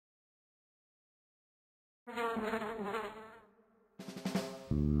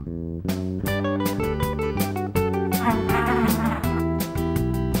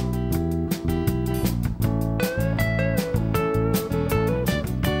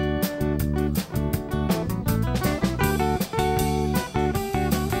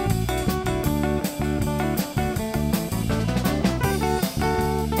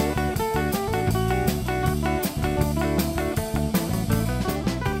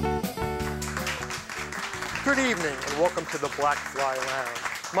Good evening and welcome to the Black Fly Lounge.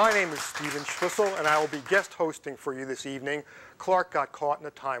 My name is Stephen Schlissel and I will be guest hosting for you this evening. Clark got caught in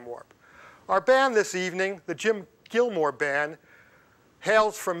a time warp. Our band this evening, the Jim Gilmour Band,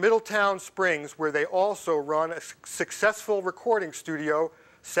 hails from Middletown Springs, where they also run a successful recording studio,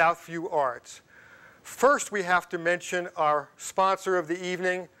 Southview Arts. First, we have to mention our sponsor of the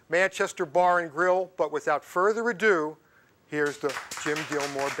evening, Manchester Bar and Grill, but without further ado, here's the Jim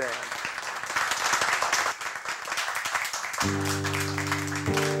Gilmour Band.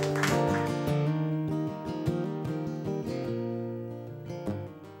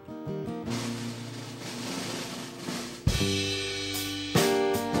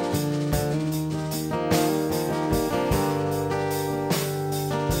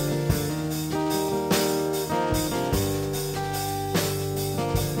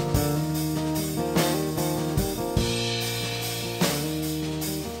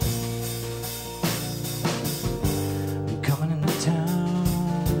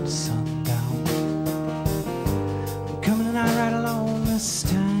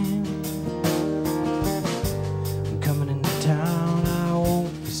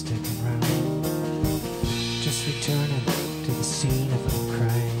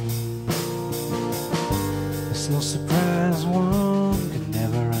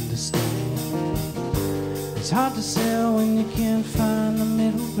 It's hard to sell when you can't find the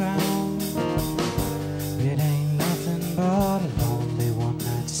middle ground. It ain't nothing but a lonely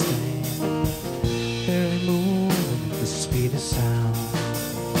one-night stand, barely moving at the speed of sound.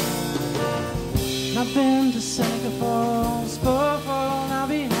 I've been to Seneca Falls, Buffalo, now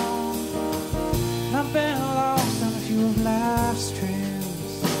be home. I've been lost on a few of life's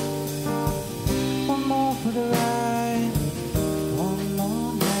trails. One more for the ride, one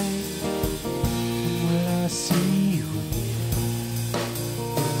more night, and will I see you again?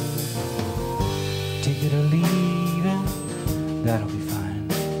 Take it or leave it, that'll be fine.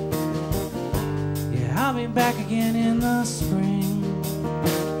 Yeah, I'll be back again in the spring.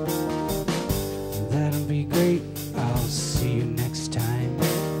 That'll be great, I'll see you next time.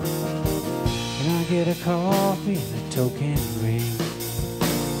 Can I get a coffee and a token ring?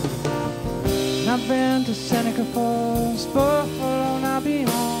 I've been to Seneca Falls, Buffalo, and I'll be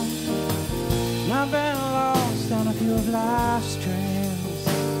home. I've been lost on a few of life's trails.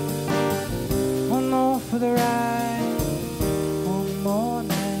 One more for the ride, one more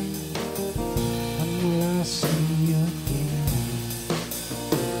night. When will I see you again?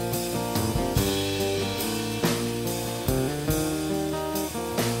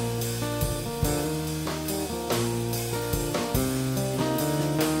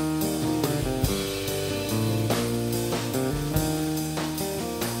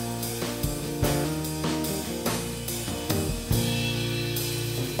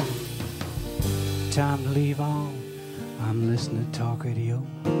 Time to leave on, I'm listening to talk radio.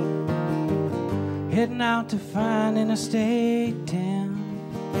 Heading out to find Interstate 10.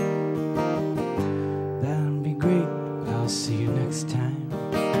 That'll be great, I'll see you next time.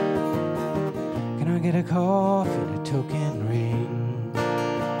 Can I get a coffee and a token ring?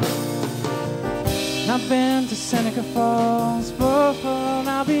 I've been to Seneca Falls, Buffalo, and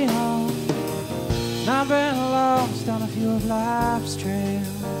I'll be home. I've been lost on a few of life's trails.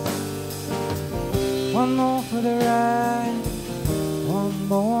 One more for the ride, one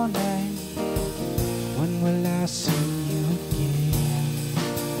more night. When will I see you again?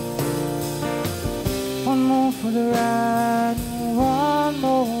 One more for the ride, one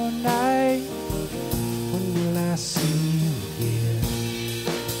more night. When will I see you again?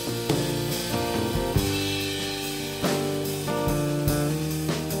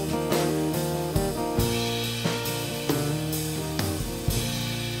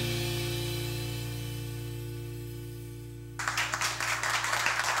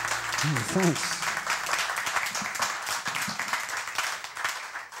 Thanks.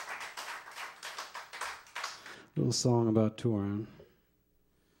 Little song about touring.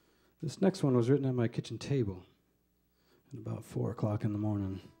 This next one was written at my kitchen table at about 4 o'clock in the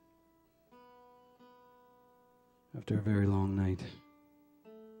morning after a very long night.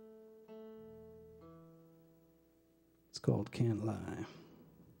 It's called Can't Lie.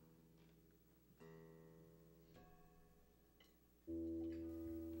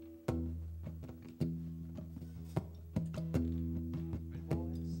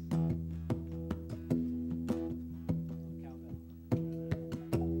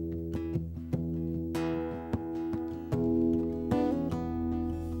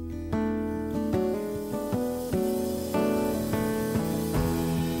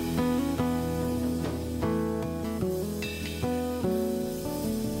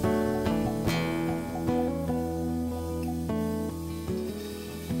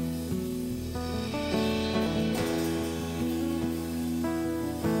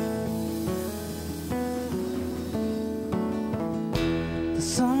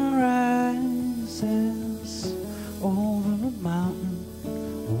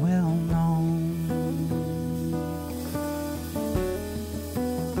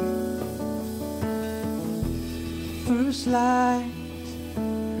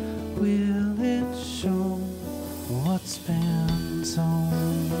 will it show what's been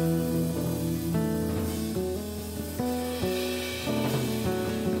sown?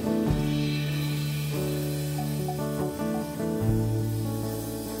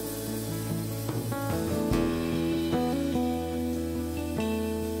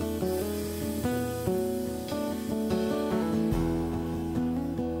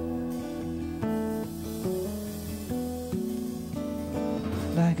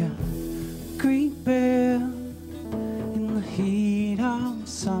 Like a creek bed in the heat of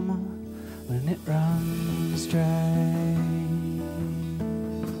summer when it runs dry,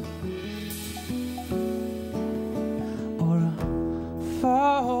 or a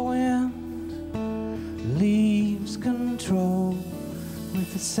fall wind leaves control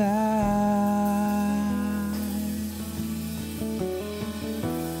with a sigh.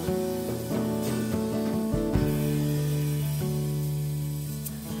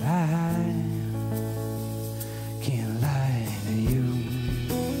 Can't lie to you.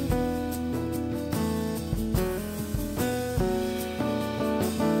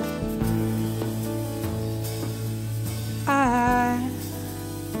 I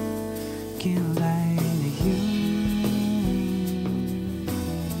can't lie to you.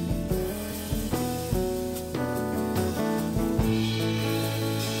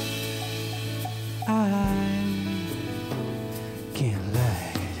 I can't lie.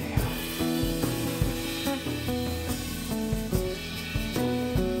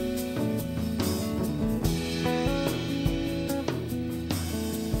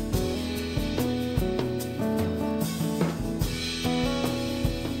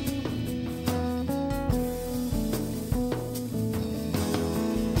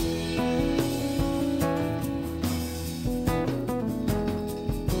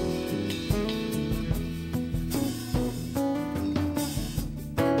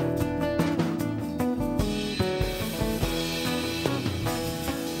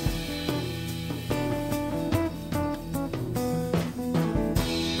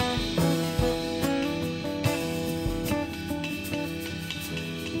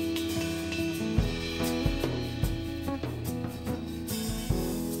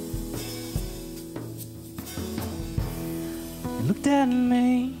 You looked at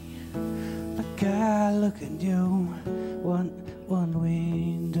me like I look at you, one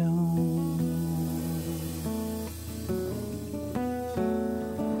window.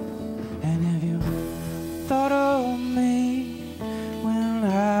 And if you thought of me when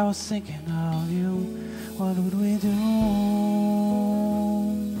I was thinking of you, what would we do?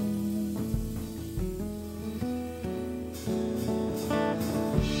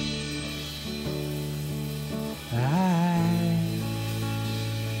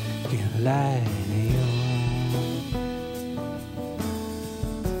 Can't lie to you.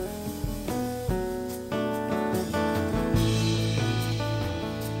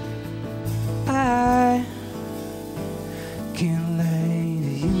 I can't lie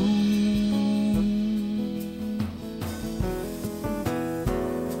to you.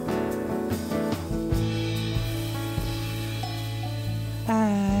 I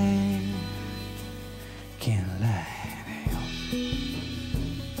can't lie to you.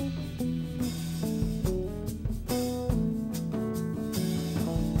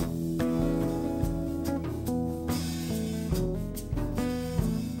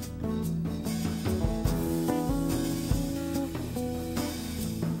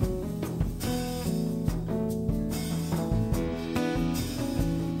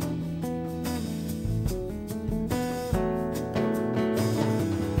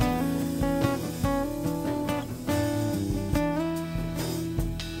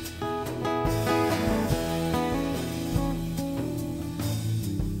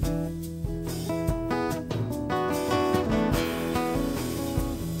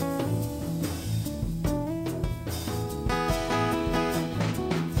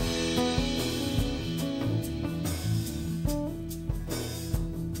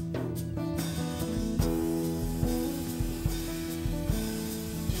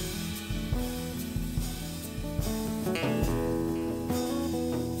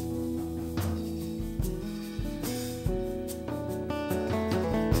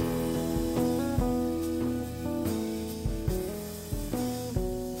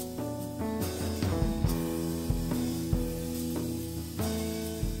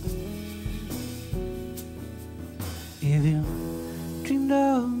 If you dreamed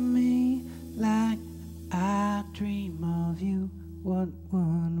of me like I dream of you, what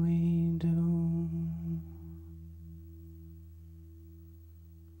would we do?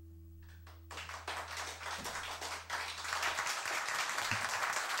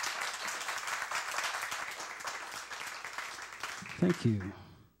 Thank you.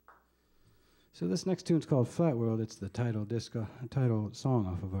 So this next tune's called Flat World. It's the title song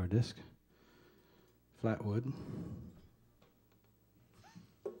off of our disc, Flatwood.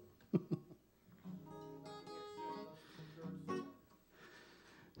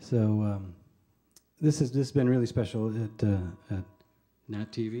 So this has been really special at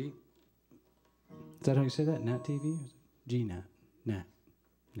GNAT-TV. Is that how you say that? GNAT-TV? GNAT.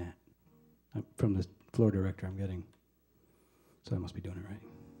 NAT. From the floor director I'm getting. So I must be doing it right.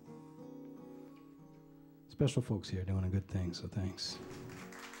 Special folks here doing a good thing, so thanks.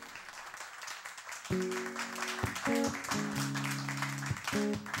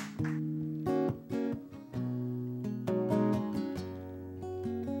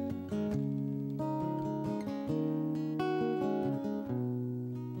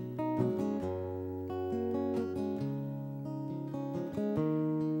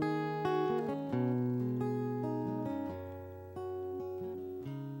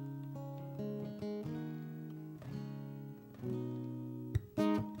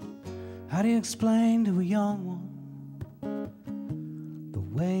 How do you explain to a young one the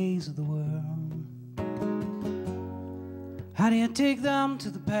ways of the world? How do you take them to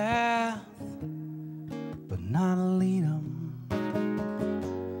the path but not lead them?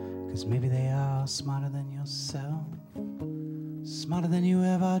 'Cause maybe they are smarter than yourself, smarter than you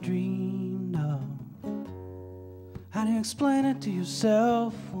ever dreamed of. How do you explain it to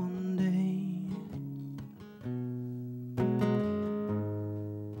yourself one day?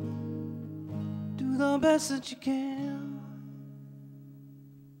 The best that you can.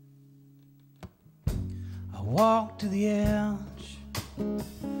 I walk to the edge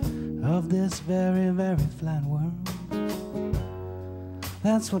of this very, very flat world.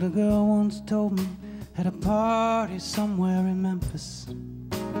 That's what a girl once told me at a party somewhere in Memphis.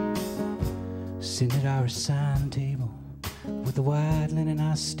 Sitting at our assigned table with the white linen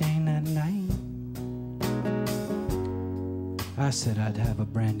I stained that night. I said I'd have a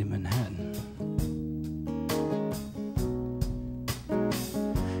brandy Manhattan.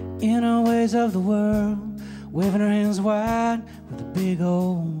 Inner ways of the world, waving her hands wide with a big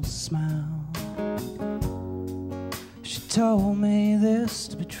old smile. She told me this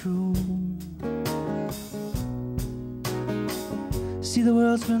to be true. See, the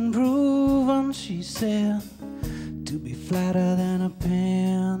world's been proven, she said, to be flatter than a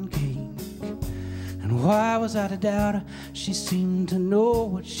pancake. And why was I to doubt her? She seemed to know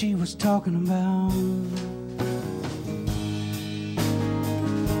what she was talking about.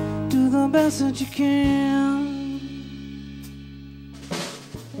 Do the best that you can.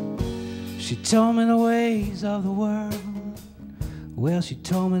 She told me the ways of the world. Well, she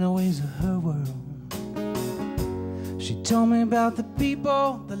told me the ways of her world. She told me about the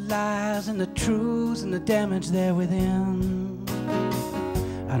people, the lies and the truths and the damage there within.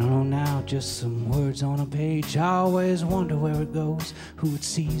 I don't know now, just some words on a page. I always wonder where it goes, who it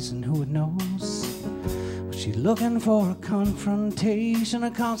sees and who it knows. Was she looking for a confrontation, a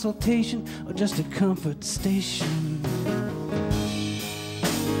consultation, or just a comfort station?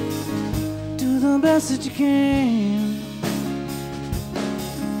 Do the best that you can.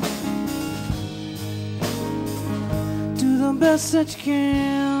 Do the best that you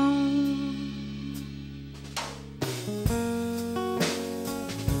can.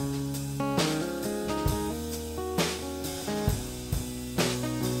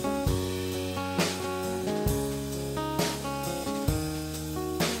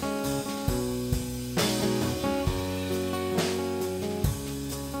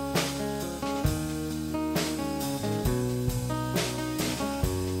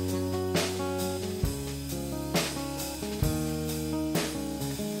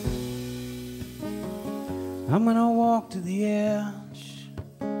 I'm gonna walk to the edge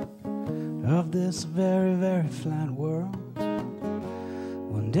of this very, very flat world.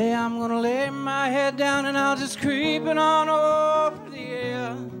 One day I'm gonna lay my head down and I'll just creep it on over the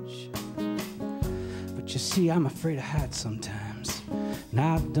edge. But you see, I'm afraid of heights sometimes, and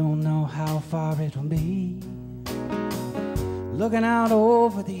I don't know how far it'll be. Looking out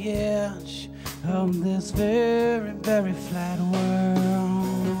over the edge of this very, very flat world.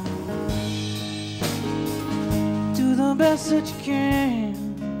 Do the best that you can.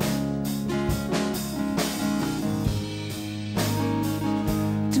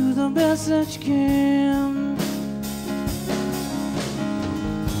 Do the best that you can.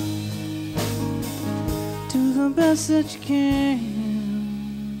 Do the best that you can.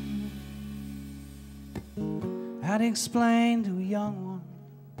 How to explain to a young one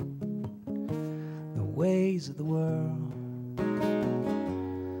the ways of the world?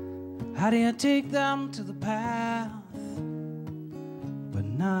 How do you take them to the path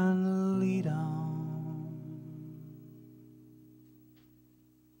none to lead on.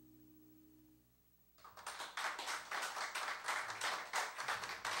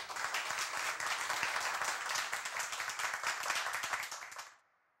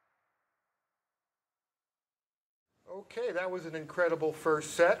 Okay, that was an incredible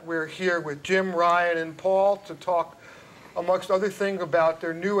first set. We're here with Jim, Ryan, and Paul to talk, amongst other things, about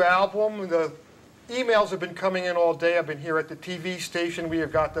their new album. The emails have been coming in all day. I've been here at the TV station. We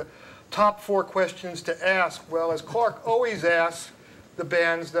have got the top 4 questions to ask. Well, as Clark always asks the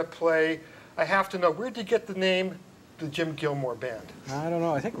bands that play, I have to know, where did you get the name, the Jim Gilmour Band? I don't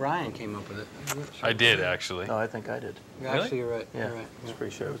know. I think Ryan came up with it. I did, actually. Oh, I think I did. Yeah, actually, you're right. Yeah, You're right. I was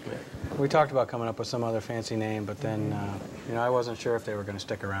pretty sure it was me. We talked about coming up with some other fancy name, but then, you know, I wasn't sure if they were going to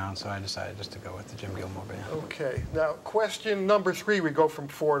stick around, so I decided just to go with the Jim Gilmour Band. Okay. Now, question number 3, we go from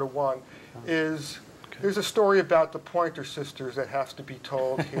 4 to 1, is there's a story about the Pointer Sisters that has to be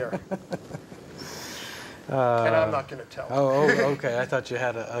told here. And I'm not going to tell. Oh, okay. I thought you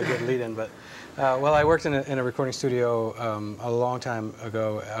had a good lead-in, but well, I worked in a recording studio a long time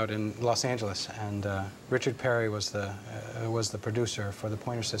ago out in Los Angeles, and Richard Perry was the producer for the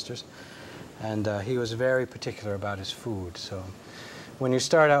Pointer Sisters, and he was very particular about his food. So when you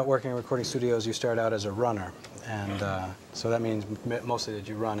start out working in recording studios, you start out as a runner, and so that means mostly that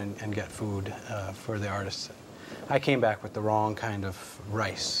you run and get food for the artists. I came back with the wrong kind of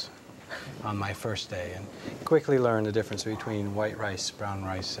rice on my first day, and quickly learned the difference between white rice, brown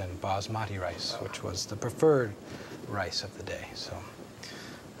rice, and basmati rice, which was the preferred rice of the day. So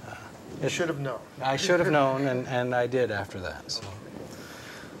You should have known. I should have known, and I did after that. So.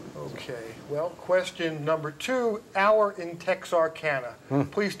 Okay. Well, question number 2, Hour in Texarkana.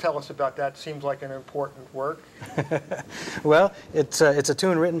 Please tell us about that. Seems like an important work. Well, it's a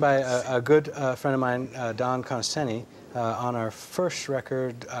tune written by a good friend of mine, Don Constantini, on our first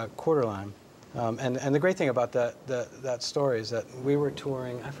record, Quarterline. And the great thing about that story is that we were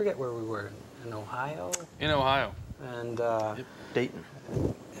touring, I forget where we were, in Ohio? In Ohio. And Dayton.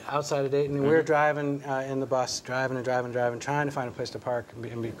 outside of Dayton, and we were driving in the bus, driving, trying to find a place to park,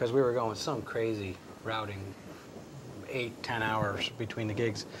 because we were going some crazy routing, 8-10 hours between the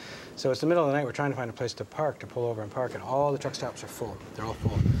gigs. So it's the middle of the night, we're trying to find a place to park, to pull over and park, and all the truck stops are full. They're all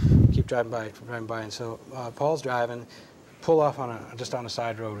full. Keep driving by, and so Paul's driving, pull off just on a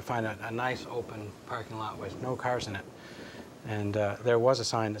side road to find a nice open parking lot with no cars in it. And there was a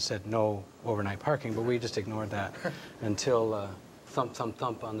sign that said no overnight parking, but we just ignored that until thump, thump,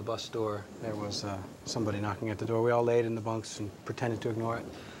 thump on the bus door. There was somebody knocking at the door. We all laid in the bunks and pretended to ignore it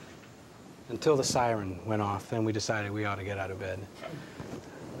until the siren went off. Then we decided we ought to get out of bed.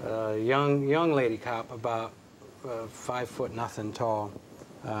 A young lady cop, about 5 foot nothing tall,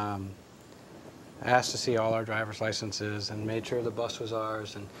 asked to see all our driver's licenses and made sure the bus was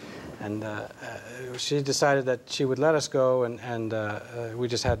ours, and she decided that she would let us go, and we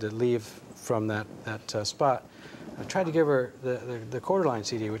just had to leave from that spot. I tried to give her the Quarterline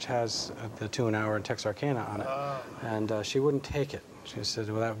CD, which has the tune Hour in Texarkana on it, and she wouldn't take it. She said,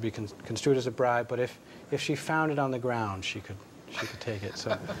 well, that would be construed as a bribe, but if she found it on the ground, she could take it.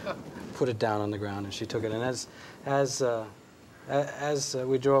 So put it down on the ground, and she took it. And as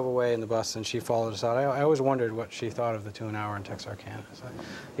we drove away in the bus and she followed us out, I always wondered what she thought of the tune Hour in Texarkana. So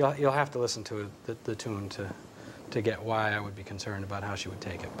you'll have to listen to the tune to get why I would be concerned about how she would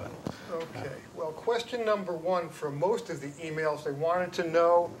take it. But okay. Well, question number 1 from most of the emails, they wanted to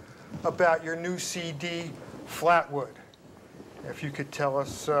know about your new CD, Flatwood. If you could tell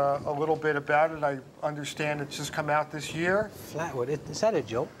us a little bit about it. I understand it's just come out this year. Flatwood, is that a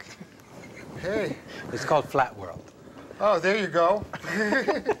joke? Hey. It's called Flat World. Oh, there you go.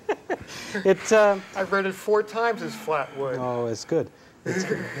 It's I've read it 4 times as Flatwood. Oh, it's good.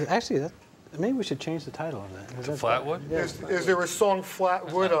 Actually, maybe we should change the title of that. To Flatwood? Yeah. Is there a song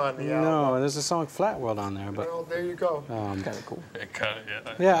Flatwood on the album? No, there's a song Flat World on there, but Well, there you go. kind of cool. It kind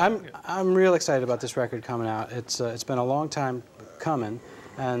of, Yeah, I'm real excited about this record coming out. It's been a long time coming,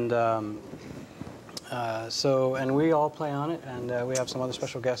 and and we all play on it, and we have some other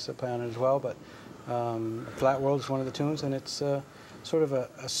special guests that play on it as well. But Flat World is one of the tunes, and it's sort of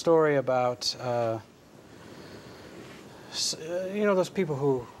a story about you know, those people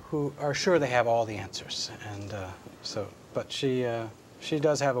who are sure they have all the answers, and but she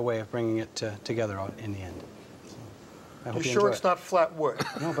does have a way of bringing it together in the end. I hope You you sure enjoy it's not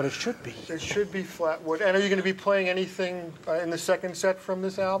Flatwood? No, but it should be. It should be Flatwood. And are you going to be playing anything in the second set from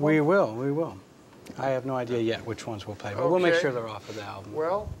this album? We will. I have no idea yet which ones we'll play, but we'll make Okay. sure they're off of the album.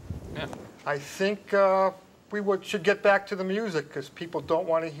 Well, yeah. I think we should get back to the music because people don't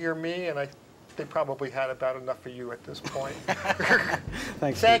want to hear me, and they probably had about enough of you at this point.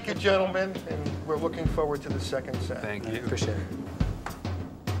 Thanks. Thank you, gentlemen, and we're looking forward to the second set. Thank you. Appreciate it.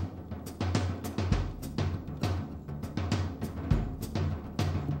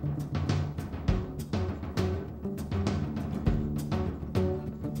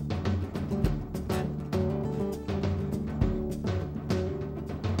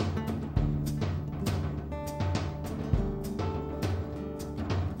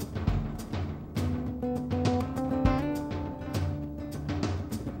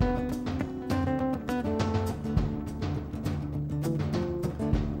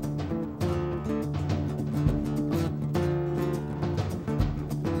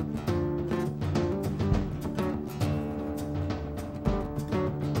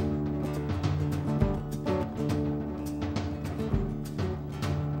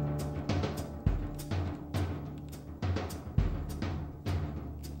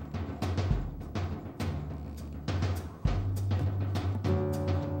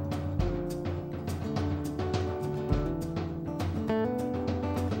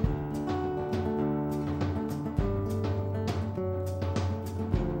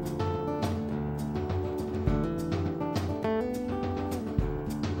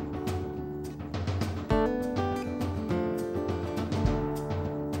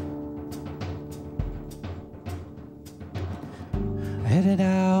 Headed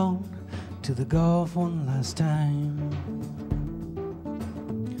out to the Gulf one last time,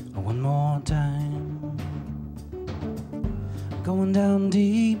 one more time. Going down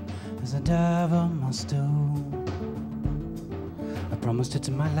deep as a diver must do. I promised it's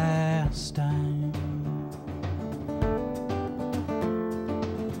my last time.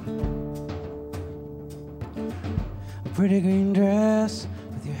 A pretty green dress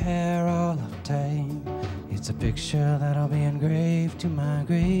with your hair all uptight. It's a picture that'll be engraved to my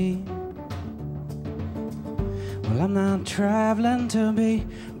grave. Well, I'm not traveling to be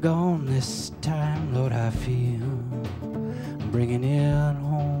gone this time, Lord, I feel I'm bringing it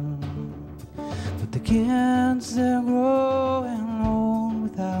home. But the kids, they're growing old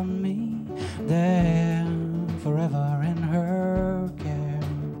without me. They're forever in her care.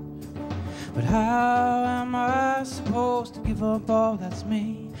 But how am I supposed to give up all that's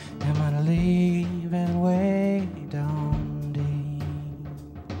me? Am I to leave it way down deep?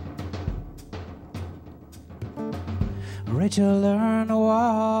 Rachel learned to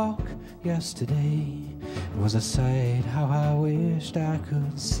walk yesterday. It was a sight how I wished I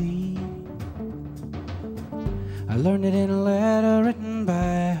could see. I learned it in a letter written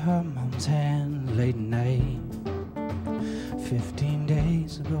by her mom's hand late at night 15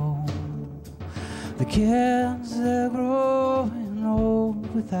 days ago. The kids, they're growing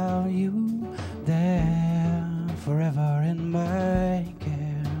old without you. They're forever in my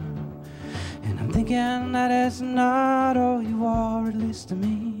care. And I'm thinking that it's not all you are, at least to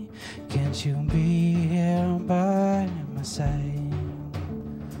me. Can't you be here by my side?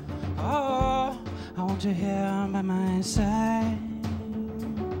 Oh, I want you here by my side.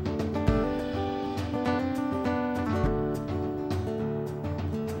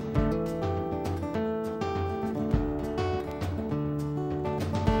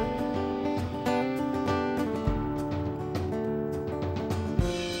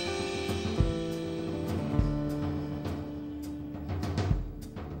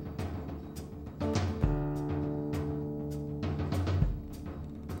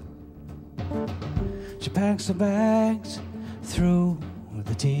 She packs her bags through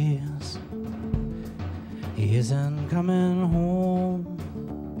the tears. He isn't coming home.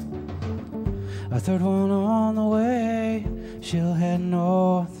 A third one on the way. She'll head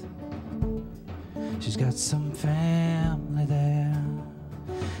north. She's got some family there.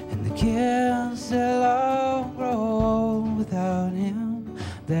 And the kids, they'll all grow old without him.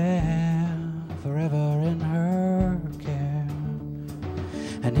 They're forever in her care.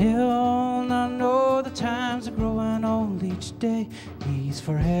 And he'll not know the times are growing old each day. He's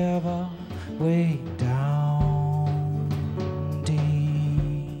forever way down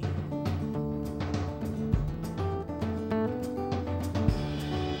deep.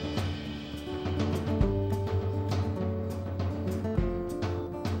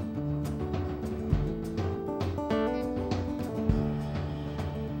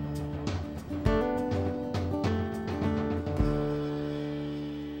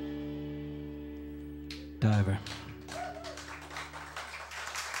 Diver.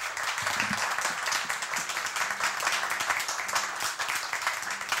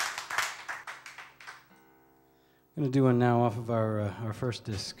 I'm going to do one now off of our first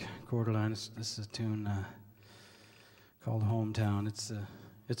disc, Quarterline. This is a tune called Hometown.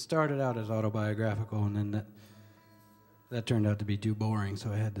 It started out as autobiographical, and then that turned out to be too boring,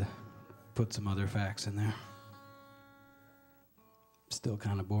 so I had to put some other facts in there. Still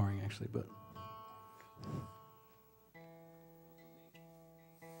kind of boring, actually, but... I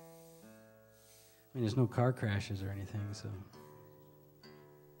mean, there's no car crashes or anything, so...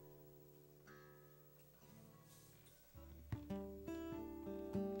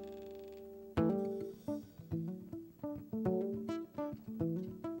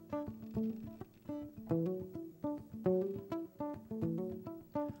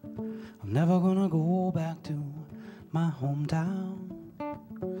 I'm never gonna go back to my hometown.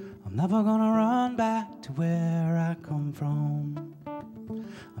 I'm never gonna run back to where I come from.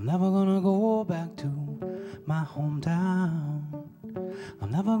 I'm never gonna go back to my hometown.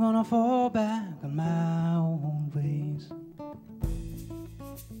 I'm never gonna fall back on my old ways.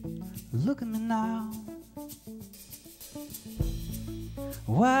 Look at me now.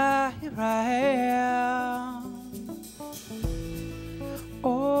 Why, here I am.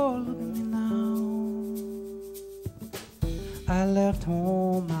 Oh, look at me now. I left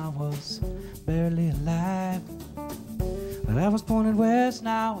home, I was barely alive. But I was pointed west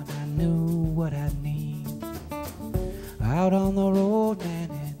now, and I knew what I need. Out on the road,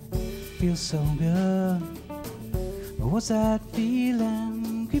 man, it feels so good. But what's that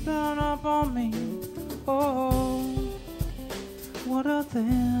feeling creeping up on me? Oh, what a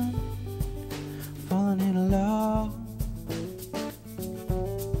thing, falling in love.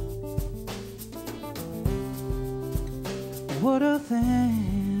 What a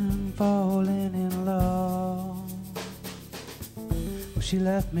thing, falling in love. Well, she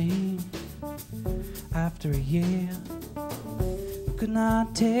left me after a year. I could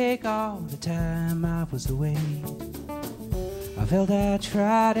not take all the time I was away. I felt I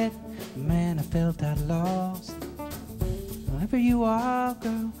tried it, man, I felt I'd lost. Wherever you are,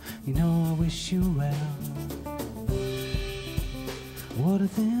 girl, you know I wish you well. What a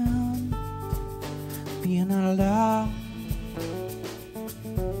thing, being out of love.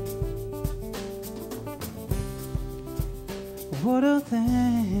 What a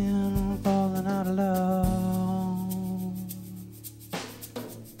thing, falling out of love.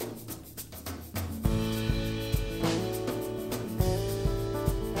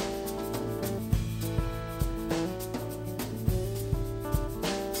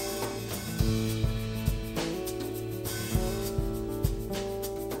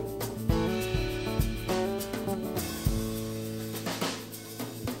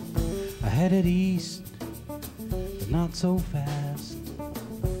 I headed east, but not so fast.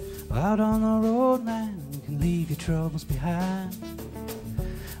 Out on the road, man, you can leave your troubles behind.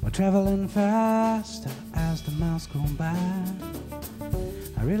 We're traveling fast as the miles go by.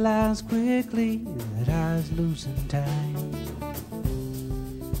 I realized quickly that I was losing time.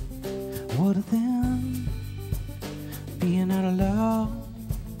 What a thing, being out of love.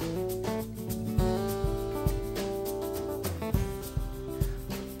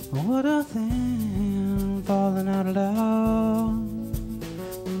 What a thing, falling out of love.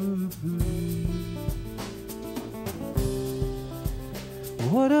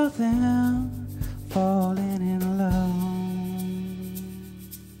 What a thing, falling in love.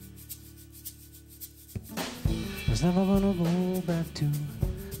 I was never gonna go back to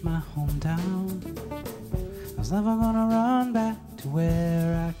my hometown. I was never gonna run back to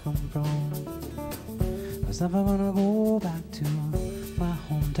where I come from. I was never gonna go back to my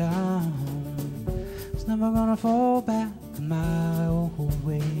hometown. I was never gonna fall back on my old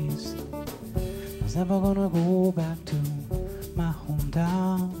ways. I was never gonna go back to my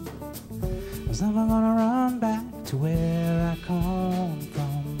hometown. I was never gonna run back to where I come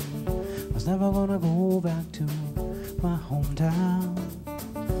from. I was never gonna go back to my hometown. I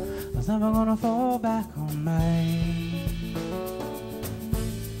was never gonna fall back on my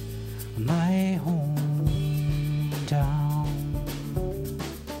hometown.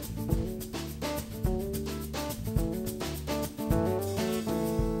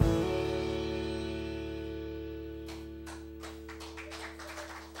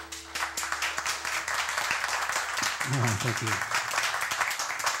 Oh, thank you.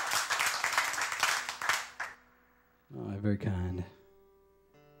 Oh, very kind.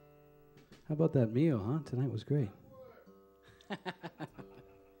 How about that meal, huh? Tonight was great.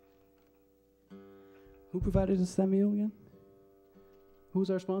 Who provided us that meal again? Who's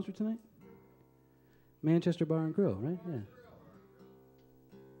our sponsor tonight? Manchester Bar and Grill, right? Yeah.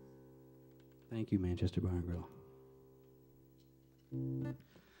 Thank you, Manchester Bar and Grill.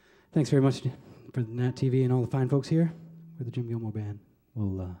 Thanks very much for the GNAT-TV and all the fine folks here. We're the Jim Gilmour Band.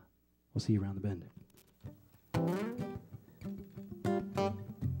 We'll see you around the bend.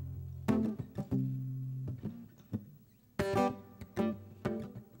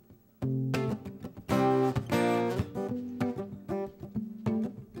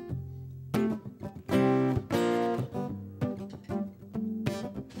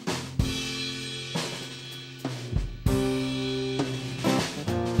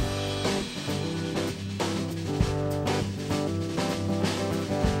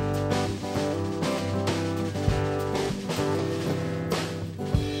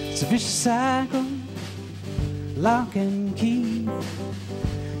 It's a vicious cycle, lock and key.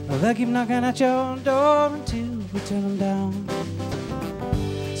 They'll keep knocking at your door until we turn them down.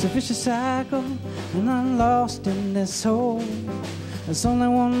 It's a vicious cycle, and I'm lost in this hole. There's only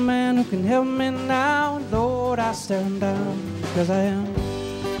one man who can help me now. Lord, I stare him down, because I am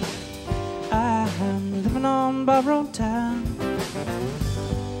living on borrowed time.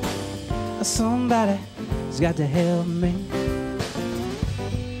 Somebody's got to help me.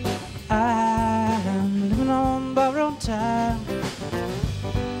 I'm living on borrowed time.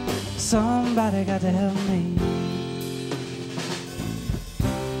 Somebody got to help me.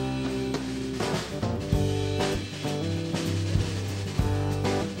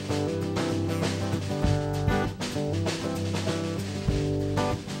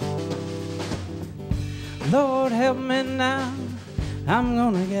 Lord, help me now. I'm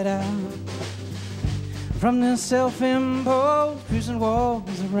gonna get out from this self-imposed prison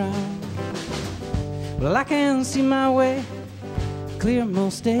walls around. Well, I can see my way clear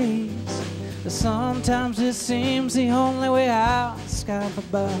most days, but sometimes it seems the only way out is sky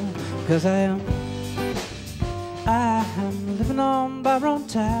above. Because I am living on borrowed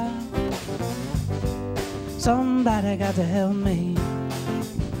time. Somebody got to help me.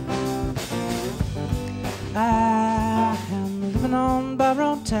 I am living on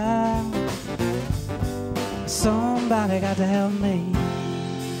borrowed time. Somebody got to help me.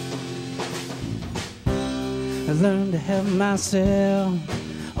 I learned to help myself.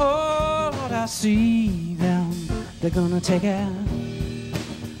 Oh, Lord, I see them. They're gonna take it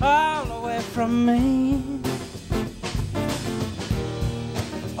all away from me.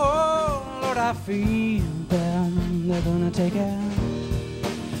 Oh, Lord, I feel them. They're gonna take it.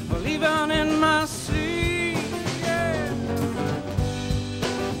 Well, even in my sleep, yeah.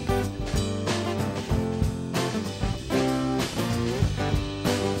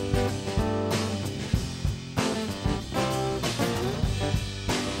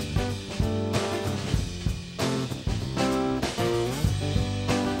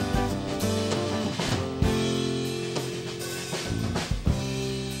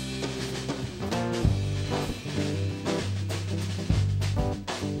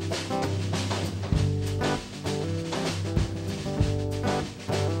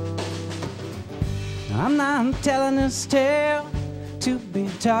 I'm not telling this tale to be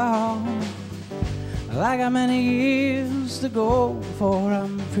told. I got many years to go before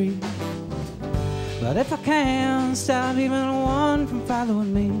I'm free. But if I can stop even one from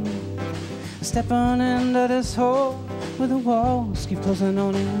following me, stepping into this hole where the walls keep closing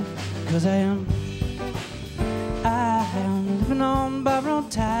on it. Cause I am living on borrowed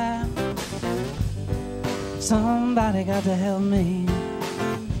time. Somebody got to help me.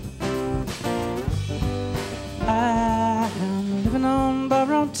 I'm living on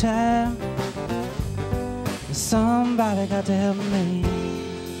borrowed time. Somebody got to help me.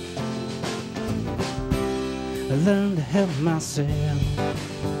 I learned to help myself.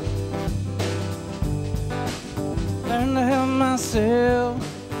 Learn to help myself.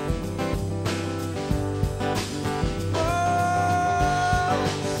 Oh,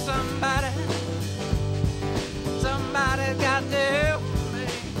 somebody got to help me.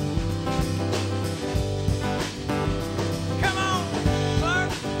 Come on,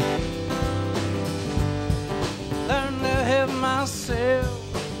 Clark. Learn to help myself.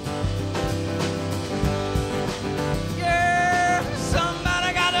 Yeah,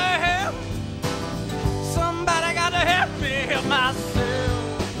 somebody got to help. Somebody got to help me help myself.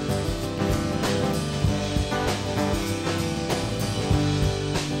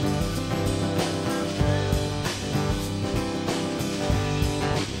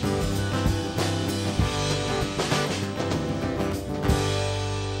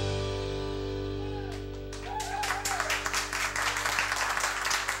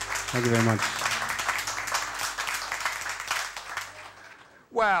 Thank you very much.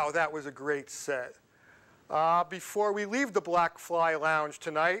 Wow, that was a great set. Before we leave the Black Fly Lounge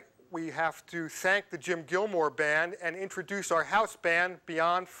tonight, we have to thank the Jim Gilmour Band and introduce our house band,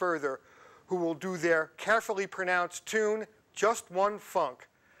 Beyond Further, who will do their carefully pronounced tune, Just One Funk.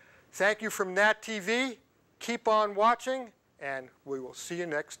 Thank you from GNAT-TV. Keep on watching, and we will see you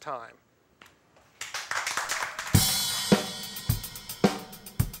next time.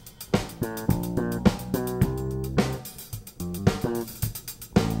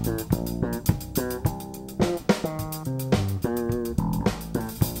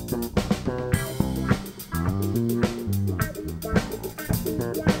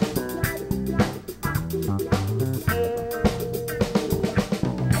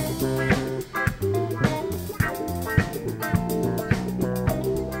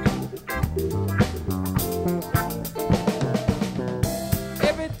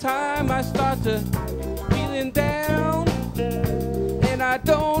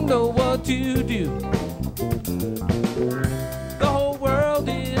 want to do. The whole world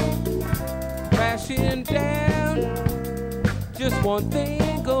is crashing down. Just one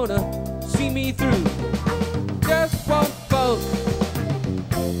thing gonna see me through. Just one vote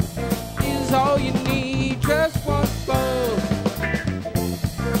is all you need. Just one vote.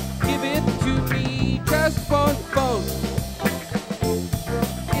 Give it to me. Just one vote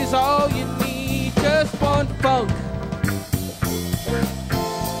is all you need. Just one vote.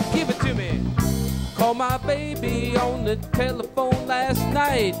 Give it to me. Called my baby on the telephone last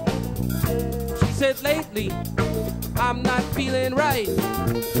night. She said lately I'm not feeling right.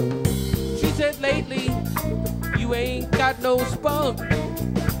 She said lately you ain't got no spunk.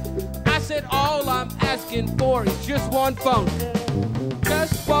 I said all I'm asking for is just one funk.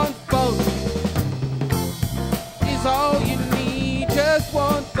 Just one vote is all you need. Just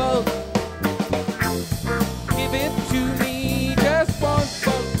one vote. Give it to me. Just one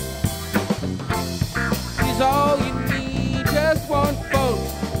vote is all you need. Just one vote.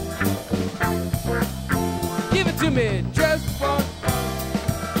 Give it to me. Just one vote.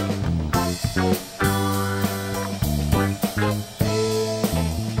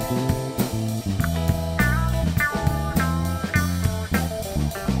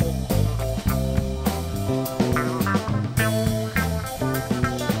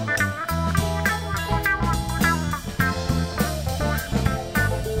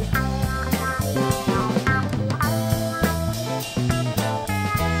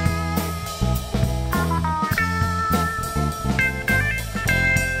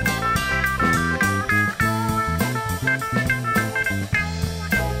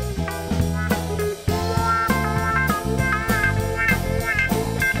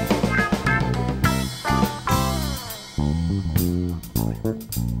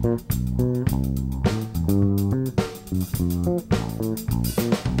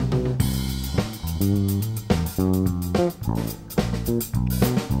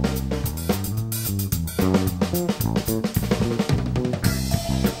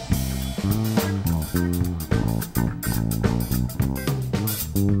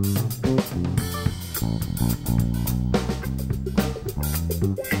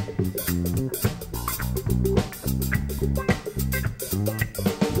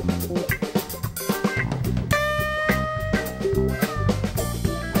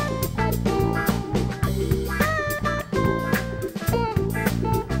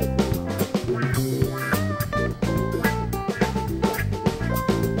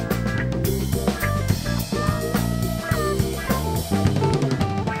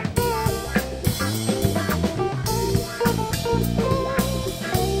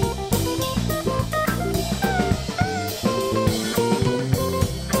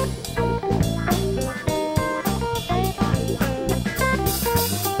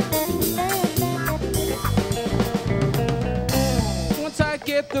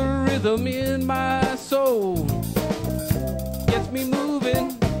 Get the rhythm in my soul, gets me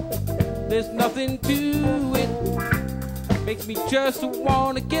moving, there's nothing to it, makes me just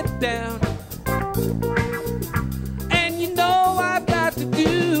wanna get down.